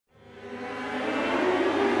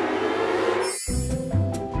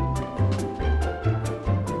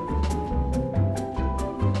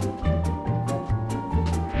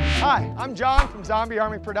Hi, I'm John from Zombie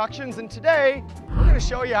Army Productions, and today we're going to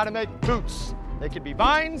show you how to make VOOTS. They could be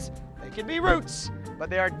vines, they could be roots, but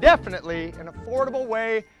they are definitely an affordable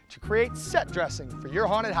way to create set dressing for your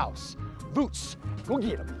haunted house. VOOTS, go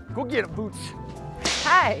get them. Go get them, VOOTS.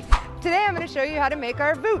 Hi, today I'm going to show you how to make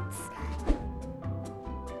our VOOTS.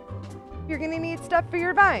 You're going to need stuff for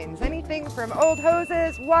your vines, anything from old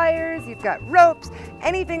hoses, wires, you've got ropes,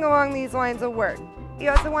 anything along these lines will work. You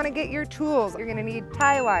also want to get your tools. You're going to need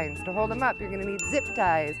tie lines to hold them up. You're going to need zip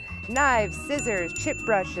ties, knives, scissors, chip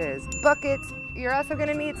brushes, buckets. You're also going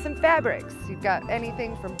to need some fabrics. You've got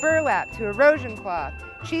anything from burlap to erosion cloth,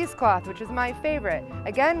 cheesecloth, which is my favorite.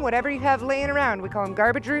 Again, whatever you have laying around, we call them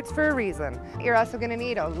garbage roots for a reason. You're also going to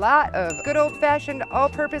need a lot of good old-fashioned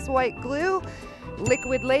all-purpose white glue,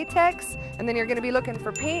 liquid latex, and then you're going to be looking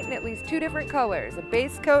for paint in at least 2 different colors, a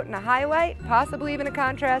base coat and a highlight, possibly even a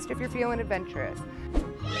contrast if you're feeling adventurous.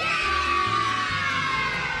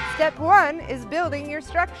 Step 1 is building your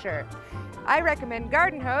structure. I recommend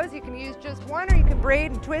garden hose. You can use just one, or you can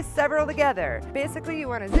braid and twist several together. Basically, you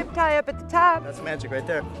want to zip tie up at the top. That's magic right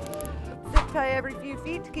there. Zip tie every few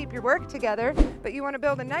feet to keep your work together, but you want to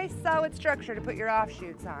build a nice solid structure to put your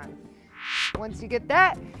offshoots on. Once you get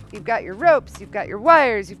that, you've got your ropes, you've got your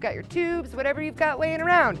wires, you've got your tubes, whatever you've got laying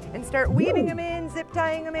around, and start weaving them in, zip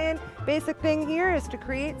tying them in. Basic thing here is to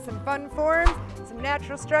create some fun forms, some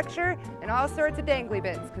natural structure, and all sorts of dangly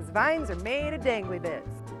bits, because vines are made of dangly bits.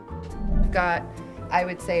 You've got, I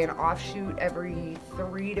would say, an offshoot every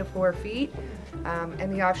 3 to 4 feet,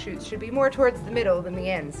 and the offshoots should be more towards the middle than the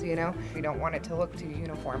ends, you know? You don't want it to look too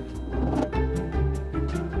uniform.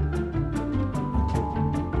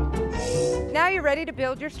 Now you're ready to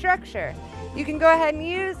build your structure. You can go ahead and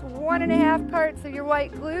use 1.5 parts of your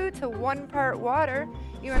white glue to 1 part water.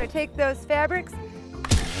 You want to take those fabrics,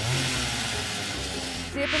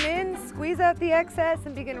 dip them in, squeeze out the excess,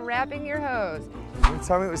 and begin wrapping your hose. You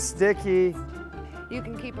told me it was sticky. You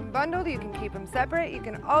can keep them bundled, you can keep them separate, you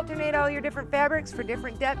can alternate all your different fabrics for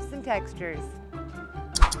different depths and textures.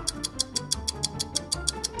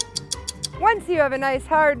 Once you have a nice,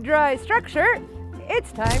 hard, dry structure,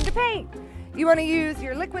 it's time to paint. You want to use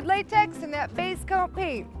your liquid latex and that base coat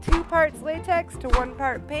paint. 2 parts latex to 1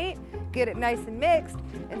 part paint. Get it nice and mixed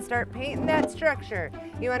and start painting that structure.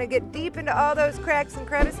 You want to get deep into all those cracks and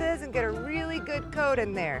crevices and get a really good coat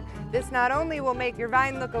in there. This not only will make your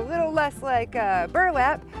vine look a little less like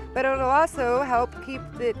burlap, but it'll also help keep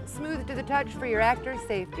it smooth to the touch for your actor's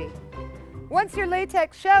safety. Once your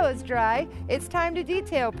latex shell is dry, it's time to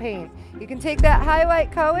detail paint. You can take that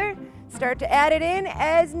highlight color, start to add it in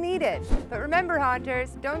as needed. But remember, haunters,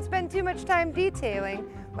 don't spend too much time detailing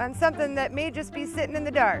on something that may just be sitting in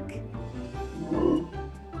the dark.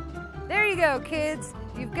 There you go, kids.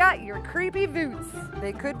 You've got your creepy VOOTS.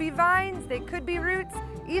 They could be vines, they could be roots.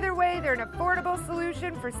 Either way, they're an affordable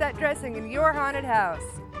solution for set dressing in your haunted house.